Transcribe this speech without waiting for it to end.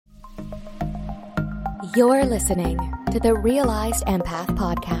You're listening to the Realized Empath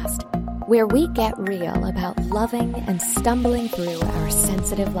Podcast, where we get real about loving and stumbling through our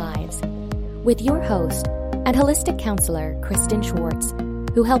sensitive lives, with your host and holistic counselor, Kristen Schwartz,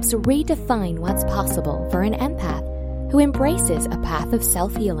 who helps redefine what's possible for an empath who embraces a path of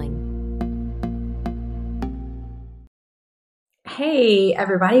self-healing. Hey,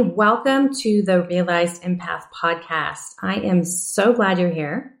 everybody. Welcome to the Realized Empath Podcast. I am so glad you're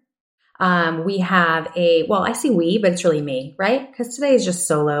here. We have I say we, but it's really me, right? Because today is just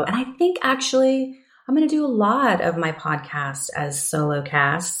solo. And I think actually I'm going to do a lot of my podcast as solo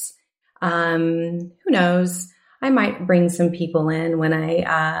casts. Who knows? I might bring some people in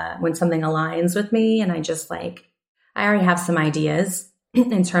when something aligns with me. And I already have some ideas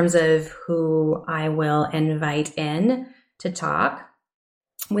in terms of who I will invite in to talk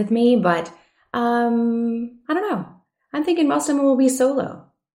with me. But I don't know. I'm thinking most of them will be solo.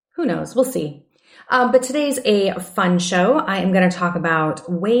 Who knows? We'll see. But today's a fun show. I am going to talk about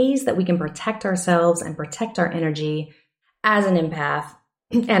ways that we can protect ourselves and protect our energy as an empath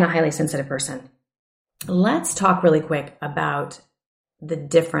and a highly sensitive person. Let's talk really quick about the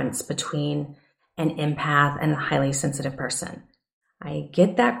difference between an empath and a highly sensitive person. I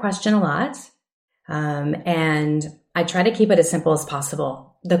get that question a lot, and I try to keep it as simple as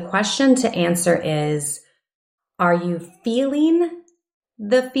possible. The question to answer is, are you feeling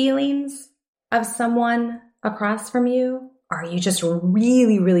the feelings of someone across from you? Are you just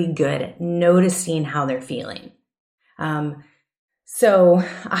really, really good at noticing how they're feeling? So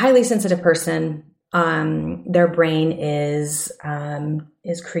a highly sensitive person, their brain is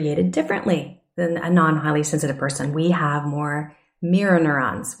created differently than a non-highly sensitive person. We have more mirror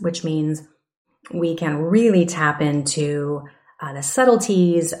neurons, which means we can really tap into the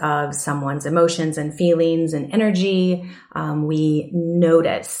subtleties of someone's emotions and feelings and energy. We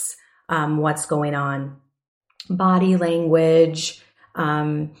notice what's going on, body language.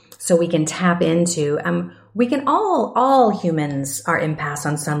 So we can tap into, we can all humans are empaths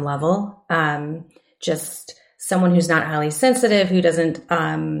on some level. Just someone who's not highly sensitive, who doesn't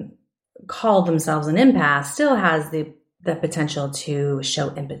call themselves an empath, still has the potential to show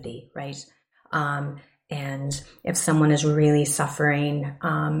empathy, right? And if someone is really suffering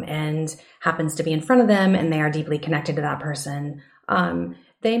and happens to be in front of them and they are deeply connected to that person,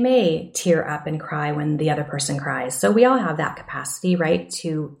 they may tear up and cry when the other person cries. So we all have that capacity, right,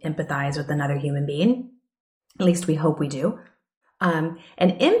 to empathize with another human being. At least we hope we do. An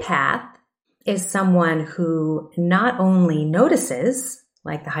empath is someone who not only notices,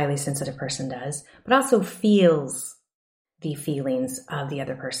 like the highly sensitive person does, but also feels the feelings of the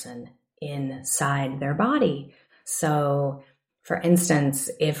other person inside their body. So, for instance,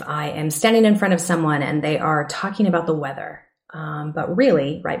 if I am standing in front of someone and they are talking about the weather, but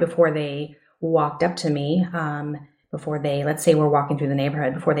really right before they walked up to me, let's say we're walking through the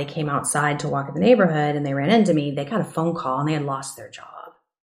neighborhood, before they came outside to walk in the neighborhood and they ran into me, they got a phone call and they had lost their job,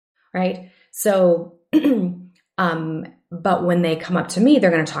 right? So, but when they come up to me, they're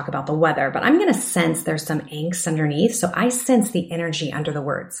going to talk about the weather, but I'm going to sense there's some angst underneath. So I sense the energy under the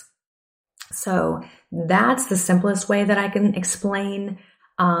words. So that's the simplest way that I can explain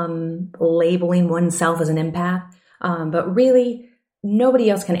labeling oneself as an empath. But really, nobody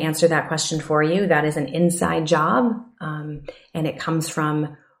else can answer that question for you. That is an inside job. And it comes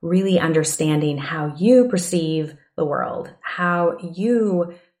from really understanding how you perceive the world, how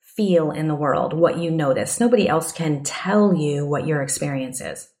you feel in the world, what you notice. Nobody else can tell you what your experience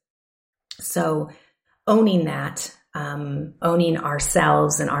is. So owning that, owning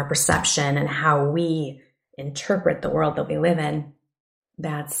ourselves and our perception and how we interpret the world that we live in,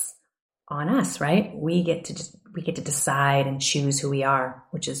 that's on us, right? We get to decide and choose who we are,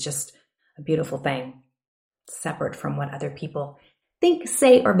 which is just a beautiful thing, separate from what other people think,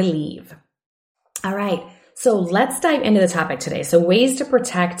 say, or believe. All right. So let's dive into the topic today. So ways to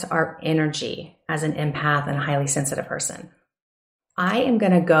protect our energy as an empath and a highly sensitive person. I am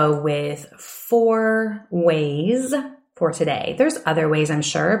going to go with 4 ways for today. There's other ways, I'm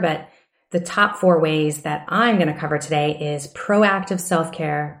sure, but the top 4 ways that I'm going to cover today is proactive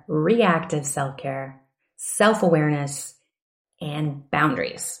self-care, reactive self-care, self-awareness, and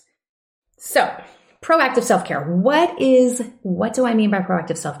boundaries. So proactive self-care. What do I mean by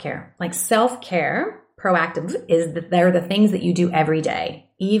proactive self-care? Like self-care, proactive, they're the things that you do every day,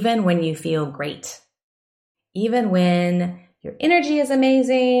 even when you feel great, even when your energy is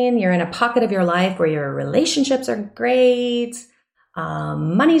amazing, you're in a pocket of your life where your relationships are great,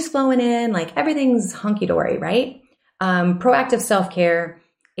 money's flowing in, like everything's hunky-dory, right? Proactive self-care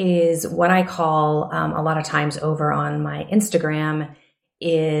is what I call a lot of times over on my Instagram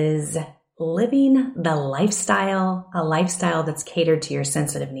is living the lifestyle, a lifestyle that's catered to your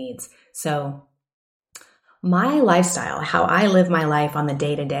sensitive needs. So my lifestyle, how I live my life on the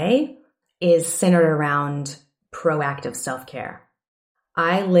day-to-day, is centered around proactive self-care.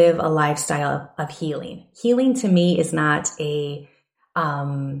 I live a lifestyle of healing. Healing to me is not a,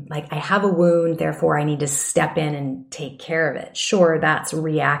 like I have a wound, therefore I need to step in and take care of it. Sure, that's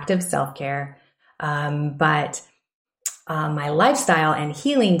reactive self-care. But my lifestyle and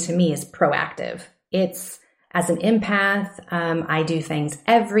healing to me is proactive. It's as an empath, I do things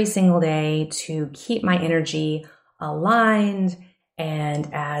every single day to keep my energy aligned and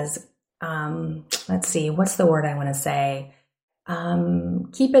as, let's see, what's the word I want to say?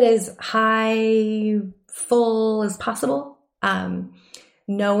 Keep it as high, full as possible.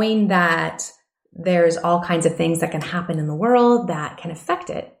 Knowing that there's all kinds of things that can happen in the world that can affect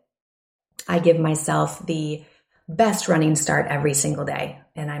it. I give myself the best running start every single day,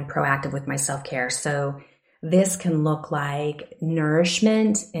 and I'm proactive with my self-care. So this can look like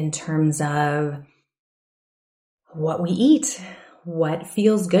nourishment in terms of what we eat, what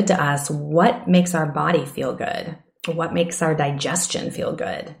feels good to us, what makes our body feel good, what makes our digestion feel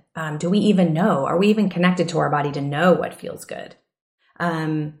good. Do we even know? Are we even connected to our body to know what feels good?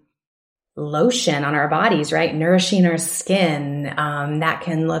 Lotion on our bodies, right? Nourishing our skin. That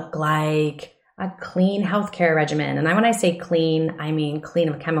can look like a clean healthcare regimen. And when I say clean, I mean clean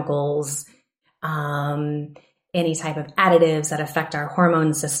of chemicals, any type of additives that affect our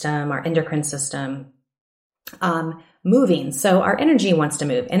hormone system, our endocrine system. Moving. So our energy wants to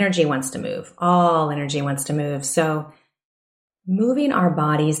move. Energy wants to move. All energy wants to move. So moving our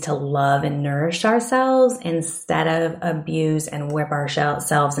bodies to love and nourish ourselves instead of abuse and whip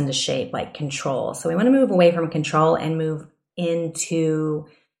ourselves into shape, like control. So we want to move away from control and move into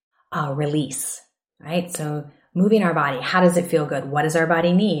release, right? So moving our body, how does it feel good? What does our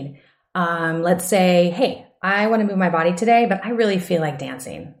body need? Let's say, hey, I want to move my body today, but I really feel like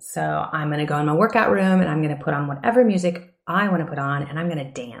dancing. So I'm going to go in my workout room and I'm going to put on whatever music I want to put on and I'm going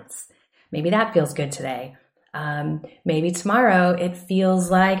to dance. Maybe that feels good today. Maybe tomorrow it feels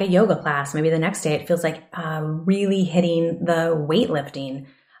like a yoga class. Maybe the next day it feels like really hitting the weightlifting.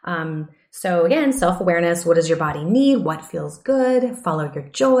 So again, self-awareness. What does your body need? What feels good? Follow your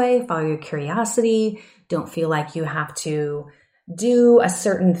joy, follow your curiosity. Don't feel like you have to do a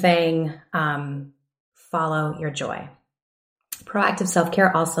certain thing. Follow your joy. Proactive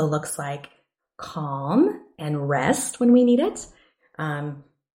self-care also looks like calm and rest when we need it.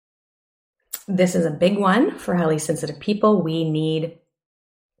 This is a big one for highly sensitive people. We need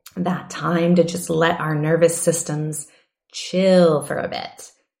that time to just let our nervous systems chill for a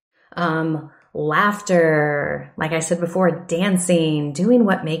bit. Laughter, like I said before, dancing, doing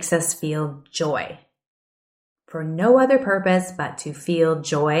what makes us feel joy. For no other purpose but to feel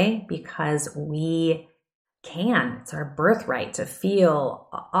joy because we can. It's our birthright to feel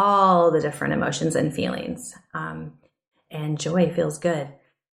all the different emotions and feelings. And joy feels good.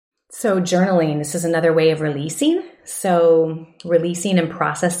 So journaling, this is another way of releasing. So releasing and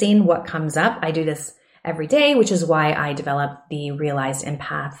processing what comes up. I do this every day, which is why I developed the Realized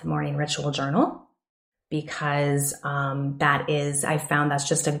Empath Morning Ritual Journal, because I found that's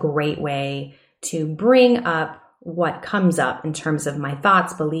just a great way to bring up what comes up in terms of my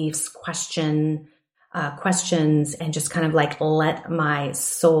thoughts, beliefs, questions, and just kind of like let my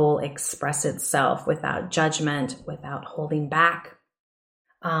soul express itself without judgment, without holding back.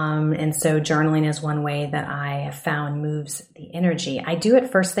 And so journaling is one way that I have found moves the energy. I do it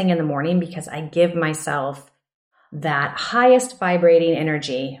first thing in the morning because I give myself that highest vibrating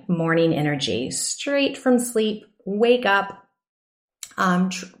energy, morning energy, straight from sleep, wake up,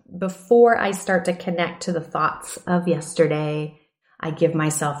 before I start to connect to the thoughts of yesterday. I give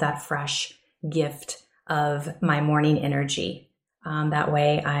myself that fresh gift of my morning energy. That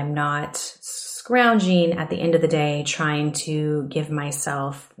way I'm not scrounging at the end of the day, trying to give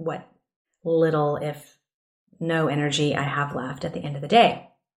myself what little, if no energy I have left at the end of the day.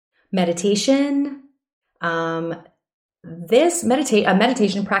 Meditation. This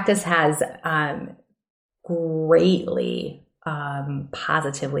meditation practice has greatly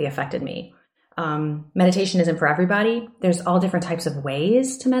positively affected me. Meditation isn't for everybody. There's all different types of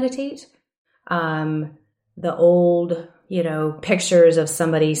ways to meditate. The old, pictures of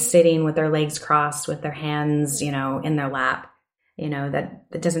somebody sitting with their legs crossed with their hands, in their lap,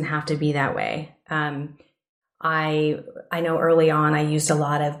 that doesn't have to be that way. I know early on I used a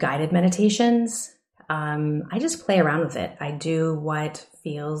lot of guided meditations. I just play around with it. I do what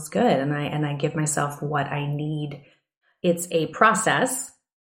feels good and I give myself what I need. It's a process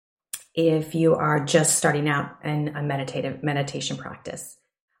if you are just starting out in a meditation practice.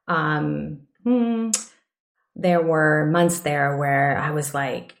 There were months there where I was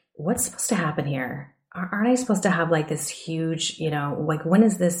like, what's supposed to happen here? Aren't I supposed to have like this huge, like when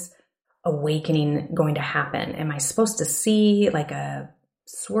is this awakening going to happen? Am I supposed to see like a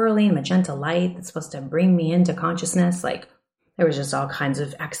swirling magenta light that's supposed to bring me into consciousness? Like there was just all kinds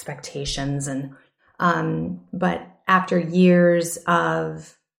of expectations. But after years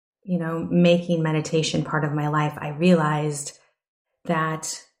of, making meditation part of my life, I realized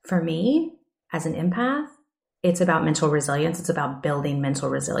that for me as an empath, it's about mental resilience. It's about building mental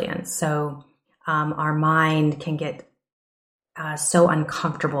resilience. So our mind can get so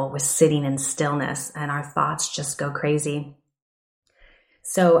uncomfortable with sitting in stillness and our thoughts just go crazy.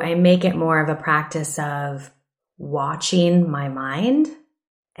 So I make it more of a practice of watching my mind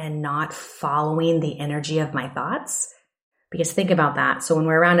and not following the energy of my thoughts. Because think about that. So when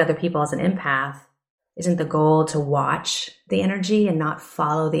we're around other people as an empath, isn't the goal to watch the energy and not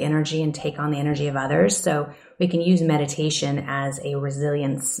follow the energy and take on the energy of others? So we can use meditation as a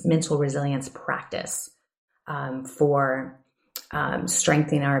mental resilience practice for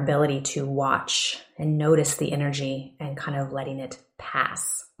strengthening our ability to watch and notice the energy and kind of letting it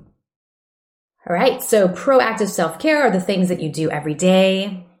pass. All right, so proactive self-care are the things that you do every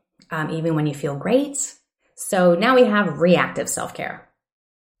day, even when you feel great. So now we have reactive self-care.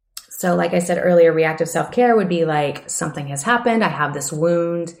 So like I said earlier, reactive self-care would be like something has happened. I have this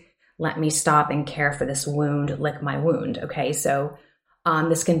wound. Let me stop and care for this wound, lick my wound. Okay, so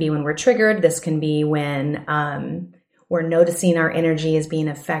this can be when we're triggered. This can be when we're noticing our energy is being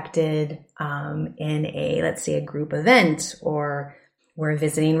affected in a group event, or we're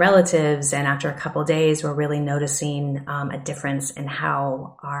visiting relatives. And after a couple of days, we're really noticing a difference in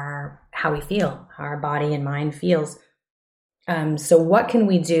how we feel, how our body and mind feels. So what can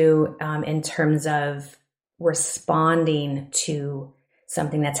we do in terms of responding to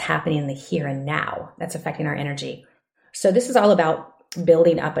something that's happening in the here and now that's affecting our energy? So this is all about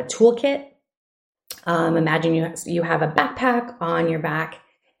building up a toolkit. Imagine you have a backpack on your back,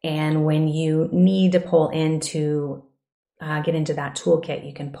 and when you need to pull into get into that toolkit,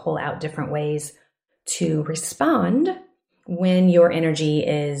 you can pull out different ways to respond when your energy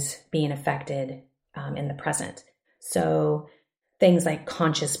is being affected in the present. So things like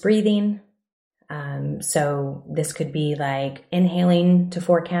conscious breathing. So this could be like inhaling to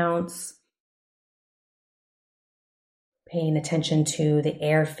 4 counts, paying attention to the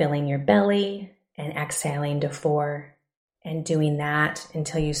air filling your belly, and exhaling to 4, and doing that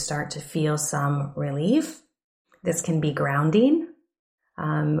until you start to feel some relief. This can be grounding.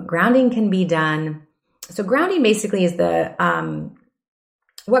 Grounding can be done. So grounding basically is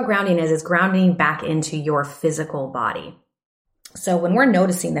what grounding is grounding back into your physical body. So when we're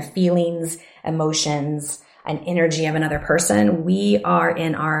noticing the feelings, emotions, and energy of another person, we are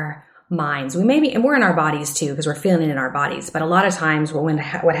in our minds. And we're in our bodies too, because we're feeling it in our bodies. But a lot of times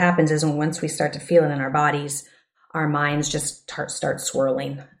what happens is once we start to feel it in our bodies, our minds just start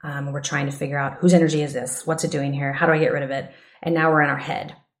swirling. We're trying to figure out whose energy is this? What's it doing here? How do I get rid of it? And now we're in our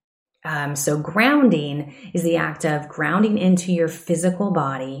head. So grounding is the act of grounding into your physical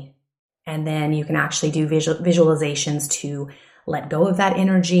body. And then you can actually do visualizations to let go of that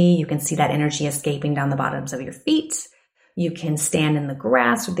energy. You can see that energy escaping down the bottoms of your feet. You can stand in the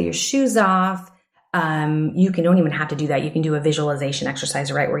grass with your shoes off. Don't even have to do that. You can do a visualization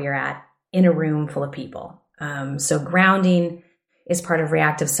exercise right where you're at in a room full of people. So grounding is part of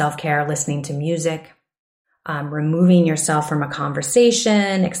reactive self-care, listening to music, removing yourself from a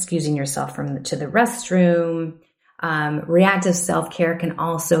conversation, excusing yourself to the restroom. Reactive self-care can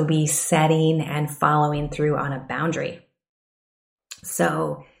also be setting and following through on a boundary.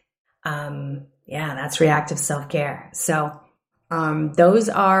 So, that's reactive self-care. So,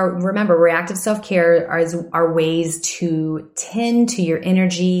 remember, reactive self-care are ways to tend to your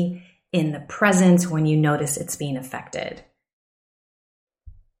energy in the present when you notice it's being affected.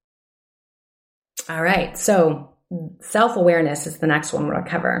 All right. So self-awareness is the next one we're going to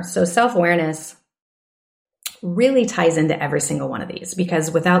cover. So self-awareness really ties into every single one of these,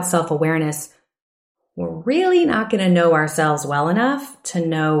 because without self-awareness, we're really not going to know ourselves well enough to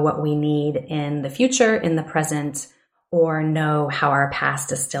know what we need in the future, in the present, or know how our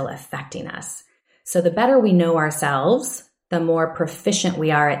past is still affecting us. So the better we know ourselves, the more proficient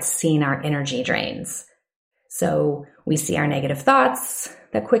we are at seeing our energy drains. So we see our negative thoughts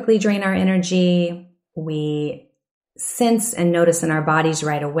that quickly drain our energy. We sense and notice in our bodies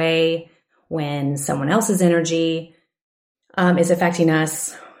right away when someone else's energy is affecting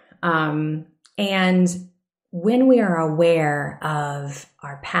us. And when we are aware of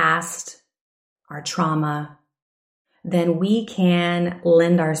our past, our trauma, then we can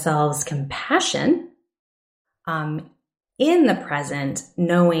lend ourselves compassion in the present,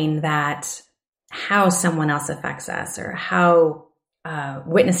 knowing that how someone else affects us, or how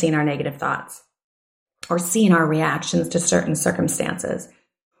witnessing our negative thoughts or seeing our reactions to certain circumstances,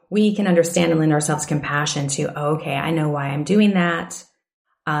 we can understand and lend ourselves compassion to, okay, I know why I'm doing that.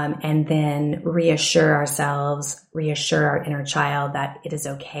 And then reassure ourselves, reassure our inner child that it is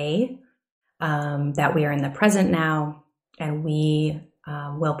okay, that we are in the present now, and we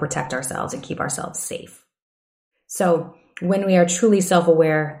will protect ourselves and keep ourselves safe. So when we are truly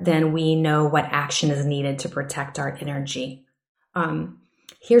self-aware, then we know what action is needed to protect our energy.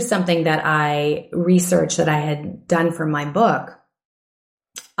 Here's something that I researched that I had done for my book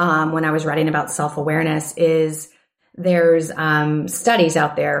when I was writing about self-awareness is there's studies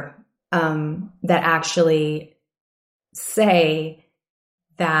out there that actually say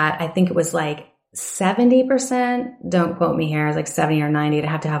that I think it was like 70%, don't quote me here, it's like 70 or 90, I'd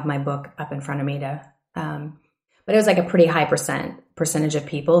have to have my book up in front of me to, but it was like a pretty high percentage of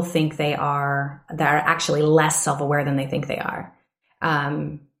people think that are actually less self-aware than they think they are.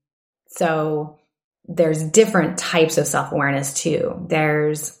 So there's different types of self-awareness too.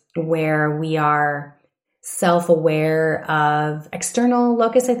 There's where we are self-aware of external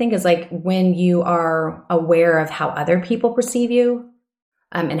locus, I think, is like when you are aware of how other people perceive you,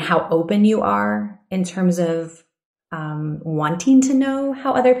 and how open you are in terms of wanting to know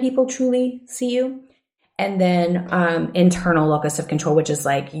how other people truly see you. And then internal locus of control, which is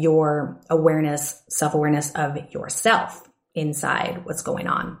like your awareness, self-awareness of yourself inside what's going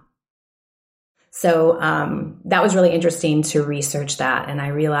on. So that was really interesting to research that. And I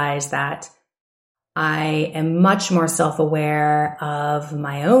realized that I am much more self-aware of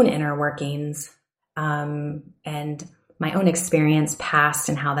my own inner workings and my own experience past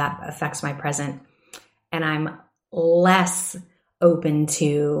and how that affects my present. And I'm less open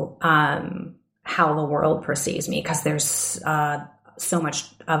to how the world perceives me, because there's so much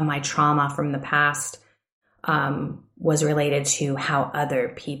of my trauma from the past was related to how other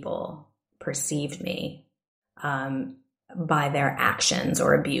people perceived me by their actions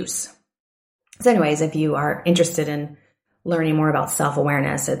or abuse. So anyways, if you are interested in learning more about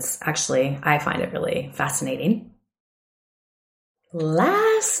self-awareness, it's actually, I find it really fascinating.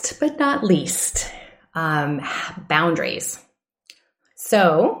 Last but not least, boundaries.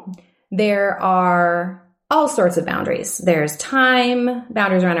 So there are all sorts of boundaries. There's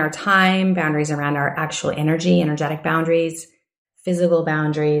boundaries around our time, boundaries around our actual energy, energetic boundaries, physical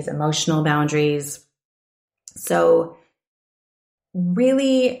boundaries, emotional boundaries. So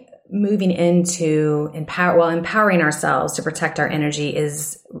really moving into empowering ourselves to protect our energy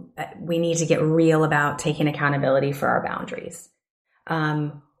is we need to get real about taking accountability for our boundaries.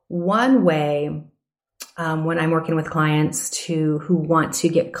 One way when I'm working with clients who want to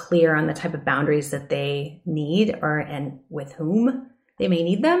get clear on the type of boundaries that they need and with whom they may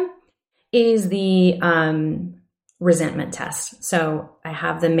need them is the resentment test. So I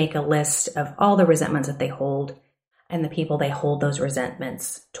have them make a list of all the resentments that they hold and the people they hold those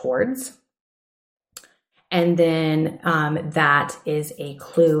resentments towards. And then that is a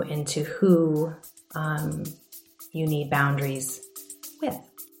clue into who you need boundaries with.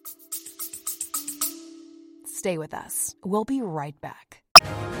 Stay with us. We'll be right back.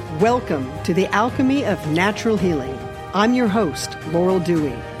 Welcome to the Alchemy of Natural Healing. I'm your host, Laurel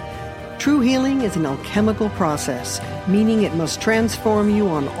Dewey. True healing is an alchemical process, meaning it must transform you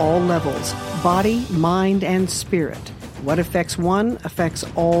on all levels, body, mind, and spirit. What affects one affects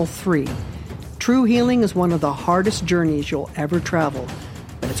all three. True healing is one of the hardest journeys you'll ever travel,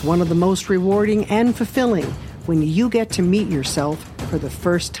 but it's one of the most rewarding and fulfilling when you get to meet yourself for the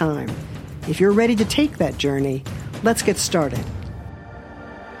first time. If you're ready to take that journey, let's get started.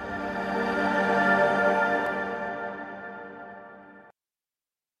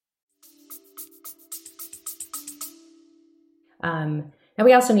 Now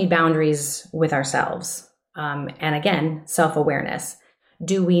we also need boundaries with ourselves. And again, self-awareness.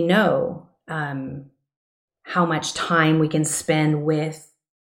 Do we know how much time we can spend with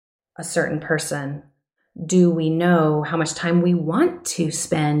a certain person? Do we know how much time we want to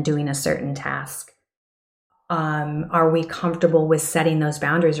spend doing a certain task? Are we comfortable with setting those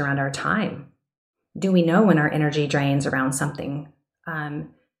boundaries around our time? Do we know when our energy drains around something?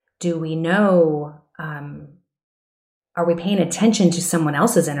 Do we know, are we paying attention to someone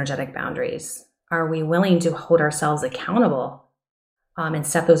else's energetic boundaries? Are we willing to hold ourselves accountable and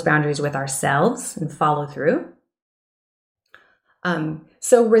set those boundaries with ourselves and follow through?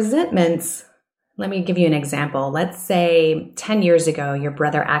 So resentments, let me give you an example. Let's say 10 years ago, your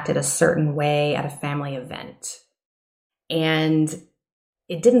brother acted a certain way at a family event. and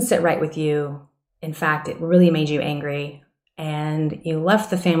it didn't sit right with you. In fact, it really made you angry, and you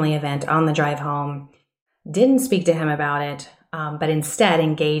left the family event on the drive home, didn't speak to him about it, but instead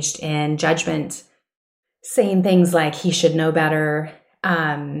engaged in judgment, saying things like he should know better,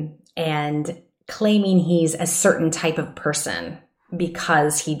 and claiming he's a certain type of person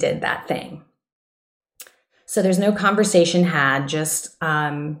because he did that thing. So there's no conversation had, just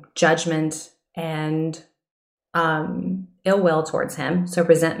judgment and ill will towards him. So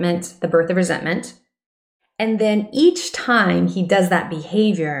resentment, the birth of resentment. And then each time he does that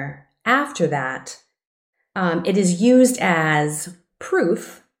behavior after that, it is used as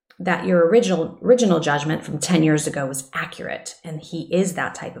proof that your original judgment from 10 years ago was accurate. And he is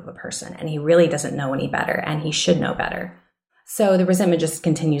that type of a person, and he really doesn't know any better, and he should know better. So the resentment just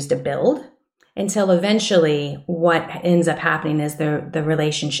continues to build until eventually what ends up happening is the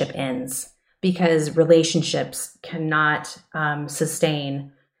relationship ends, because relationships cannot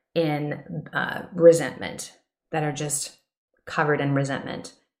sustain in resentment, that are just covered in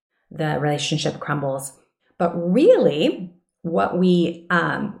resentment. The relationship crumbles. But really, what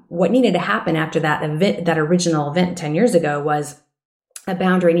needed to happen after that event, that original event 10 years ago, was a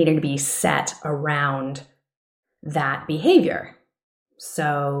boundary needed to be set around that behavior.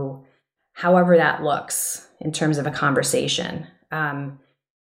 So however that looks in terms of a conversation,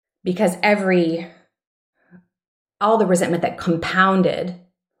 because all the resentment that compounded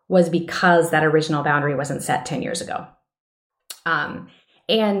was because that original boundary wasn't set 10 years ago.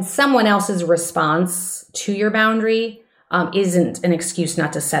 And someone else's response to your boundary isn't an excuse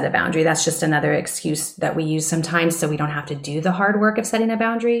not to set a boundary. That's just another excuse that we use sometimes so we don't have to do the hard work of setting a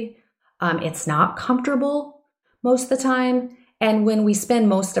boundary. It's not comfortable most of the time. And when we spend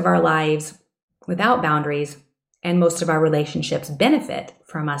most of our lives without boundaries, and most of our relationships benefit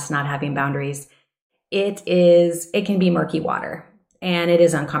from us not having boundaries, it can be murky water, and it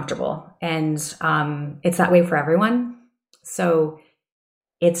is uncomfortable. And it's that way for everyone. So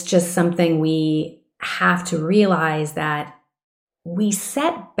it's just something we have to realize, that we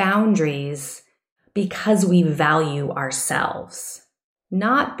set boundaries because we value ourselves,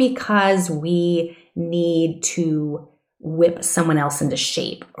 not because we need to whip someone else into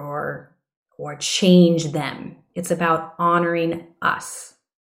shape or change them. It's about honoring us.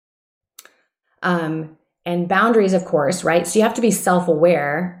 And boundaries, of course, right? So you have to be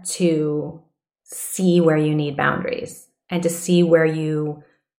self-aware to see where you need boundaries, and to see where you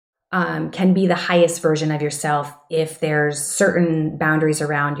can be the highest version of yourself if there's certain boundaries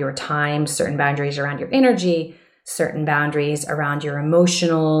around your time, certain boundaries around your energy, certain boundaries around your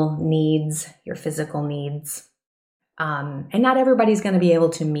emotional needs, your physical needs. And not everybody's going to be able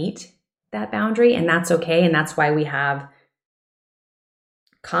to meet that boundary, and that's okay. And that's why we have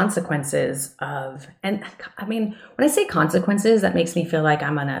consequences and I mean, when I say consequences, that makes me feel like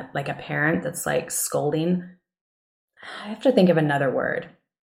I'm like a parent that's like scolding. I have to think of another word.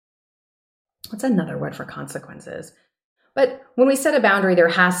 What's another word for consequences? But when we set a boundary, there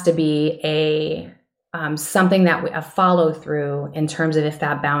has to be a follow through in terms of if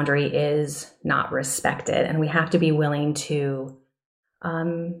that boundary is not respected, and we have to be willing to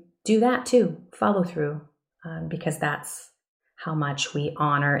do that too, follow through, because that's how much we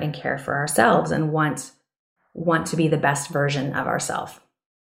honor and care for ourselves and want to be the best version of ourselves.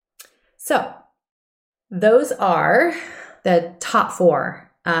 So those are the top 4.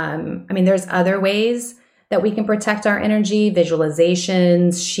 There's other ways that we can protect our energy: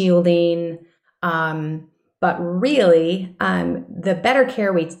 visualizations, shielding. But really, the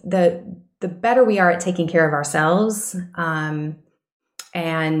better we are at taking care of ourselves,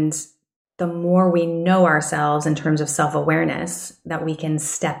 and the more we know ourselves in terms of self-awareness, that we can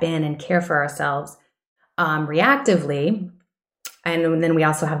step in and care for ourselves reactively. And then we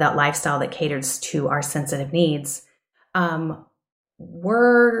also have that lifestyle that caters to our sensitive needs.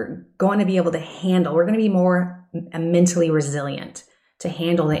 We're going to be able to we're going to be more mentally resilient to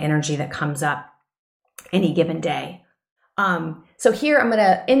handle the energy that comes up any given day. So here I'm going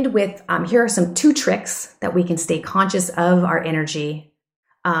to end with, here are some 2 tricks that we can stay conscious of our energy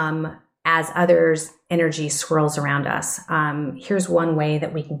as others' energy swirls around us. Here's one way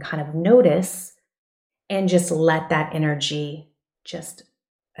that we can kind of notice and just let that energy just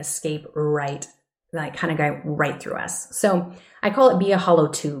escape kind of go right through us. So I call it be a hollow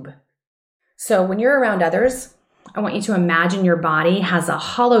tube. So when you're around others, I want you to imagine your body has a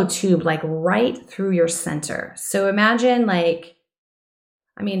hollow tube like right through your center. So imagine when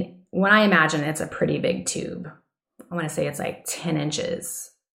I imagine it's a pretty big tube. I want to say it's like 10 inches.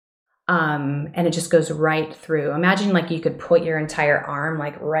 And it just goes right through. Imagine like you could put your entire arm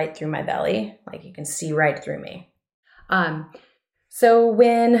like right through my belly. Like you can see right through me. So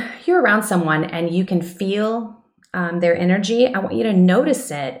when you're around someone and you can feel their energy, I want you to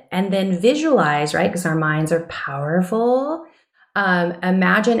notice it and then visualize, right? Because our minds are powerful.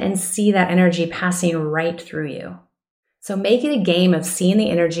 Imagine and see that energy passing right through you. So make it a game of seeing the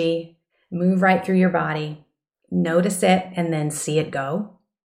energy move right through your body, notice it, and then see it go.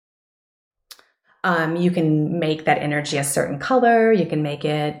 You can make that energy a certain color. You can make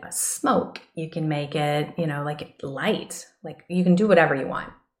it smoke. You can make it, like light. Like you can do whatever you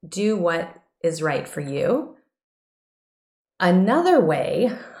want. Do what is right for you. Another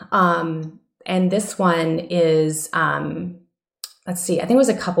way, and this one is, let's see, I think it was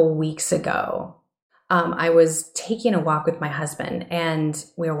a couple weeks ago. I was taking a walk with my husband and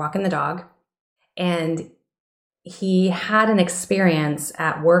we were walking the dog, and he had an experience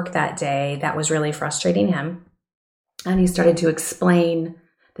at work that day that was really frustrating him. And he started to explain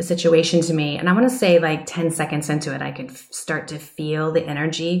the situation to me. And I want to say like 10 seconds into it, I could start to feel the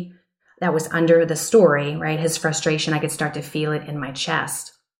energy that was under the story, right? His frustration, I could start to feel it in my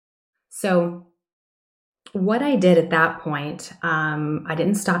chest. So what I did at that point, I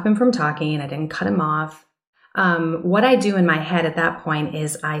didn't stop him from talking. I didn't cut him off. What I do in my head at that point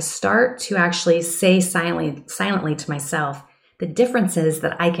is I start to actually say silently to myself the differences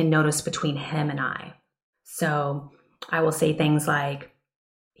that I can notice between him and I. So I will say things like,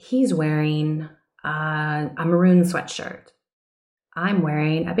 he's wearing a maroon sweatshirt. I'm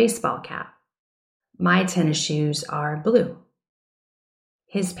wearing a baseball cap. My tennis shoes are blue.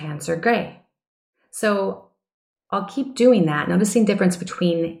 His pants are gray. So I'll keep doing that, noticing difference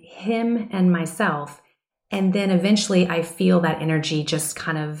between him and myself. And then eventually I feel that energy just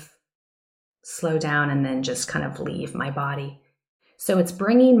kind of slow down and then just kind of leave my body. So it's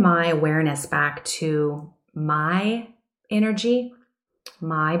bringing my awareness back to my energy,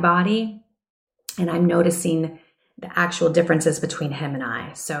 my body, and I'm noticing the actual differences between him and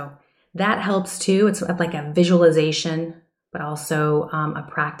I. So that helps too. It's like a visualization, but also a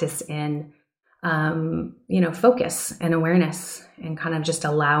practice in focus and awareness and kind of just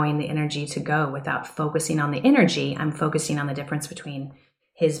allowing the energy to go without focusing on the energy. I'm focusing on the difference between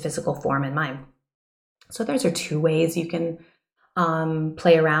his physical form and mine. So those are two ways you can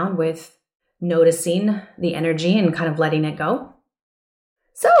play around with noticing the energy and kind of letting it go.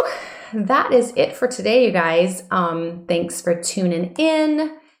 So that is it for today, you guys. Thanks for tuning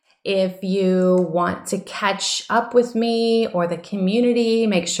in. If you want to catch up with me or the community,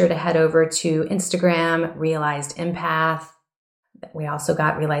 make sure to head over to Instagram, Realized Empath. We also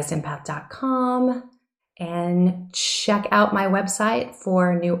got realizedempath.com, and check out my website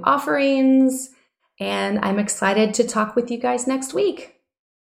for new offerings. And I'm excited to talk with you guys next week.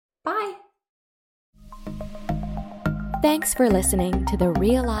 Bye. Thanks for listening to the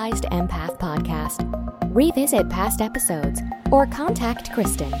Realized Empath podcast. Revisit past episodes or contact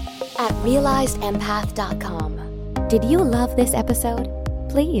Kristen at realizedempath.com. Did you love this episode?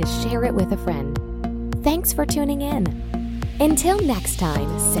 Please share it with a friend. Thanks for tuning in. Until next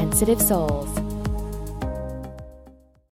time, sensitive souls.